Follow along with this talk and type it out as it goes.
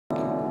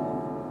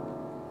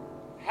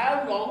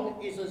how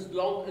long is as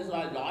long as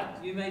I like?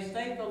 You may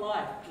stay for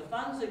life. The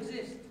funds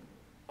exist.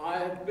 I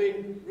have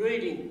been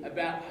reading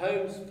about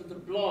homes for the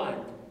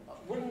blind. I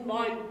wouldn't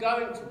mind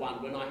going to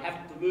one when I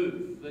have to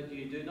move. But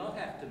you do not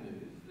have to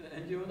move,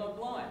 and you are not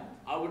blind.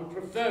 I would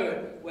prefer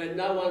it where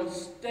no one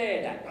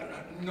stared at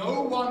me.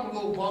 No one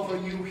will bother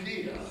you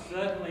here.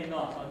 Certainly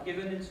not. I've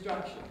given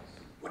instructions.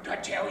 What I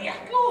tell you?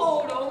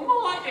 God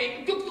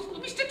almighty!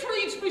 Mr.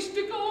 Treves,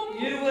 Mr.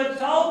 Gomm! You were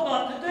told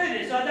not to do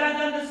this. I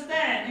don't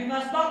understand. You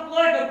must not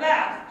loaf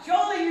about.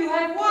 Surely you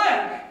have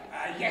work.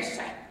 Yes,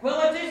 sir.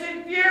 Well, it is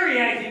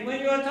infuriating when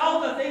you are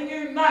told a thing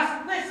you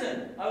must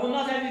listen. I will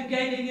not have you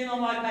gaining in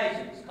on my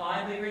patience.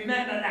 Kindly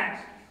remember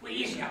that. Well,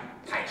 he's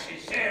not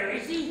patient, sir,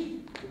 is he?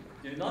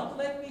 Do not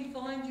let me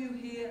find you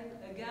here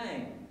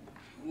again.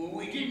 Well,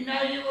 we didn't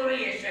know you were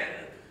here, sir.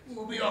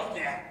 We'll be off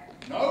now.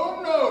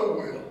 No, no,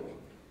 Will.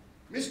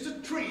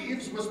 Mr.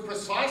 Treves was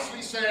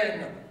precisely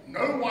saying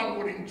no one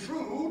would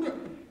intrude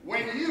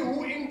when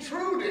you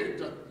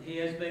intruded. He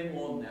has been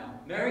warned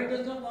now. Merrick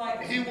does not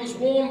like it. He was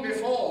warned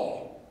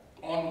before.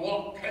 On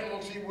what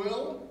penalty,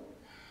 Will?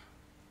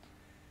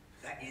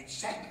 That you'd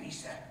sack me,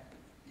 sir.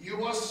 You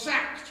were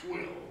sacked,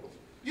 Will.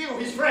 You,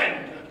 his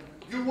friend.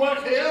 You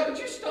work here? But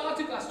you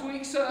started last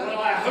week, sir. Well,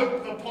 I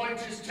hope the point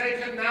is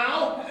taken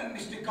now.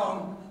 Mr.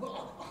 Gomm,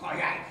 I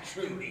ain't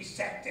truly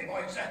sacked him,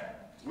 sir.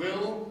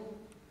 Will?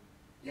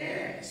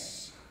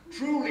 Yes.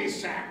 Truly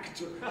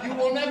sacked. You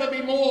will never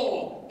be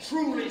more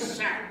truly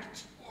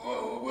sacked.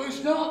 Well,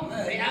 it's not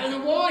me. The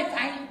wife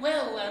ain't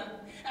well,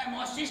 and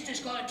my sister's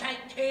got to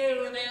take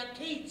care of their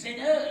kids and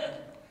her.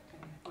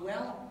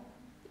 Well?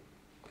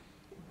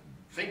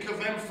 Think of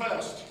them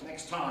first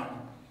next time.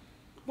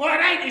 Well,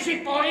 it ain't as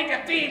if I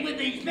interfered with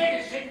these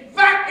medicines.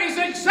 That is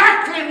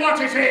exactly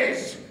what it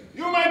is!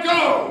 You may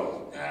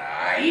go!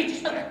 You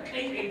just got to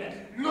keep him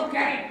and look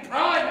at him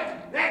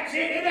private. That's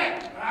it,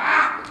 innit?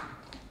 Ah!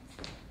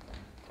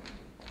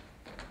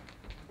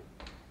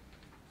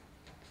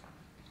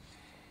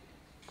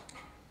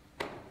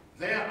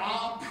 There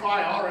are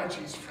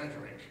priorities,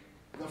 Frederick.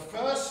 The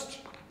first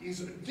is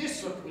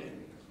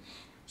discipline.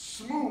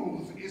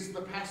 Smooth is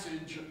the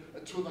passage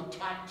to the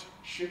tight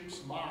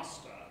ship's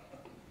master.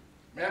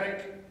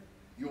 Merrick,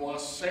 you are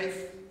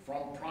safe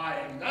from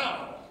prying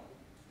now.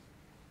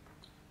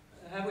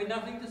 Have we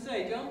nothing to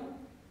say, John?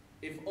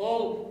 If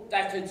all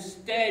that had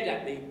stared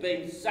at me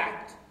been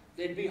sacked,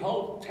 there'd be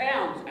whole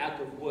towns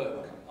out of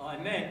work. I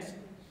meant,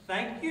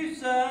 thank you,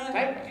 sir.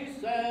 Thank you,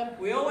 sir.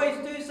 We always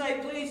do say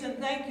please and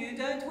thank you,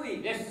 don't we?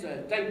 Yes,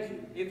 sir, thank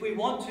you. If we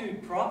want to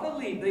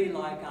properly be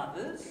like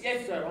others,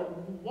 Yes, sir, I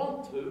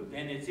want to.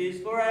 then it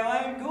is for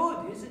our own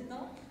good, is it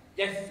not?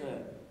 Yes, sir.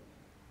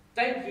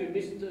 Thank you,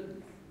 Mr.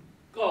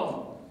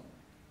 Gomm.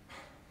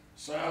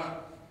 Sir,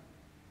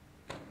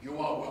 you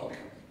are welcome.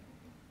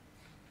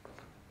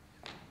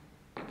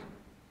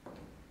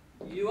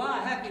 You are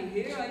happy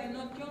here, are you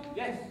not, John?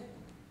 Yes.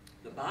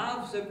 The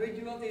baths have rid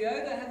you of the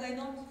odour, have they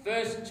not?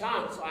 First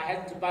chance I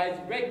had to bathe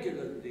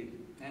regularly.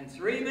 And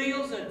 3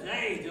 meals a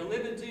day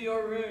delivered to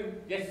your room.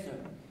 Yes, sir.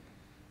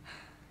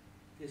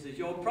 This is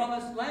your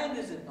promised land,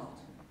 is it not?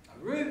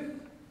 A roof,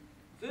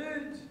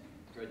 food,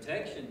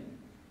 protection,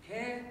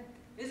 care,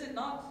 is it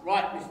not?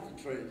 Right,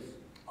 Mr. Treves.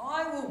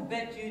 I will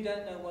bet you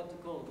don't know what to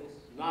call this.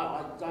 No,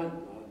 I don't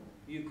know.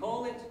 You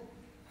call it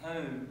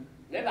home.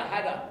 Never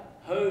had a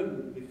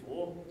home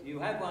before. You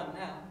have one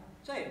now.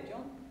 Say it,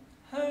 John.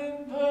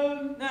 Home.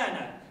 Home.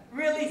 No.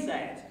 Really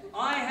say it.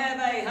 I have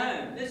a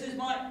home. This is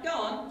my... Go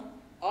on.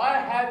 I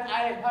have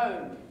a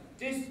home.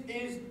 This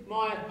is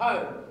my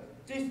home.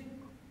 This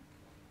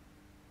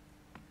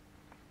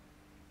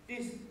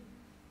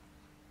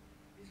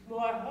is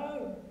my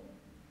home.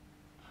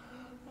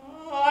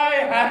 I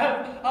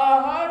have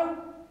a home.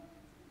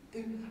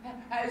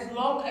 As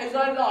long as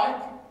I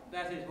like.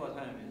 That is what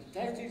home is.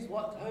 That is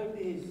what home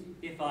is.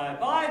 If I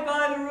abide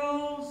by the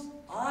rules,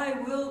 I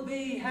will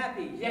be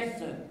happy. Yes,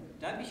 sir.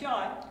 Don't be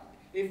shy.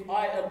 If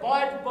I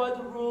abide by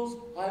the rules,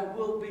 I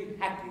will be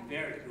happy.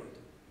 Very good.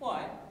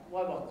 Why?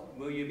 Why what?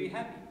 Will you be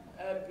happy?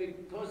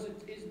 Because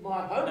it is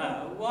my home.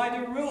 No. Why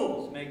do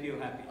rules make you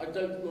happy? I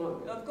don't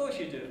know. Of course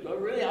you do. No,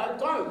 really, I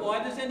don't.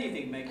 Why does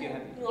anything make you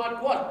happy?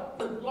 Like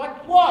what?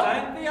 Like what?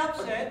 Don't be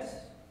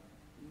upset.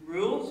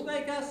 Rules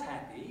make us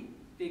happy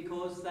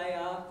because they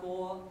are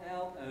for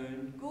our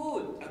own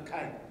good.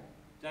 Okay.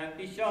 Don't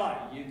be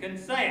shy. You can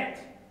say it.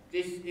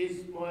 This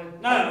is my...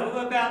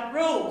 No, about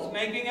rules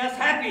making us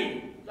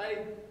happy.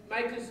 They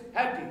make us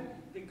happy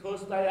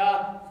because they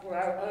are for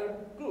our own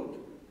good.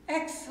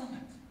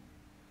 Excellent.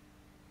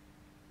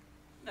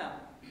 Now,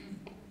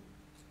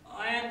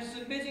 I am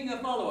submitting a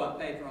follow-up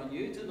paper on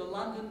you to the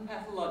London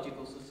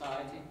Pathological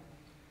Society.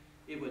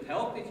 It would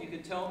help if you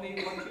could tell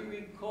me what you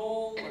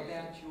recall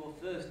about your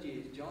first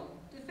years, John,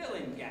 to fill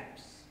in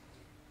gaps.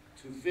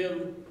 To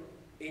fill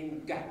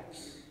in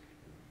gaps.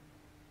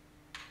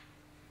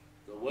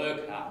 The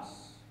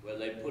workhouse where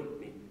they put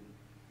me.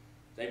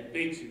 They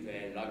beat you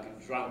there like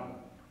a drum.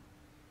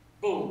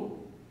 Boom,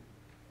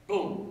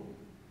 boom.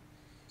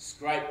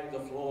 Scrape the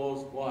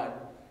floors white.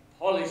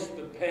 Polish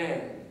the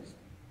pans.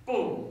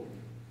 Boom,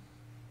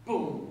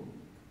 boom.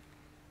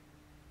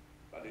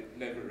 But it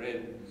never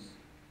ends.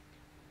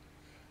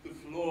 The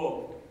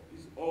floor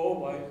is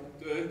always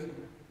dirty.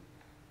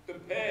 The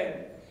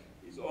pen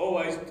is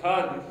always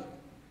tarnished.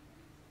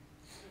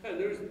 And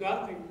there is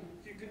nothing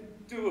you can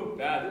do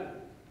about it.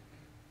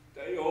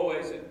 They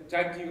always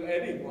attack you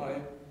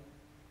anyway.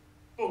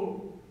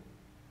 Boom.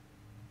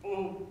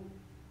 Boom.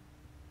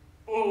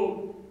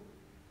 Boom.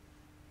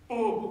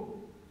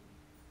 Boom.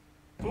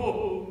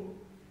 Boom.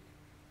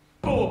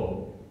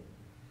 Boom.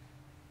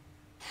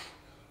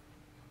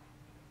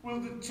 Will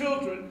the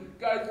children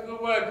go to the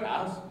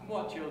workhouse?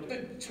 What children?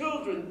 The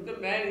children the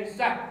man is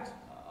sacked.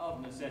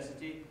 Of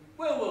necessity.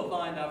 Well, we'll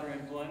find other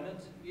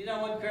employment. You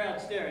don't want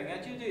crowds staring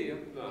at you, do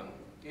you? No.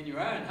 In your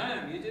own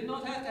home, you do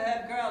not have to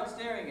have crowds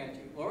staring at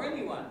you, or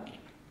anyone.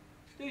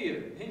 Do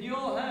you? In your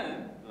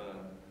home? No.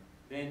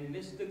 Then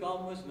Mr.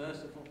 Gomm was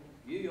merciful.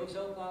 You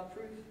yourself are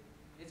proof.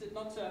 Is it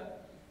not so?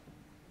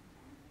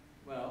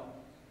 Well,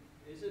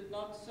 is it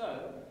not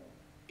so?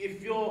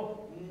 If your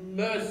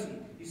mercy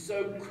is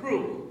so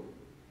cruel,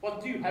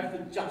 what do you have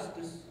for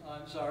justice?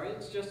 I'm sorry,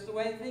 it's just the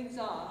way things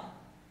are.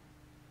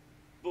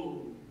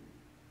 Boom.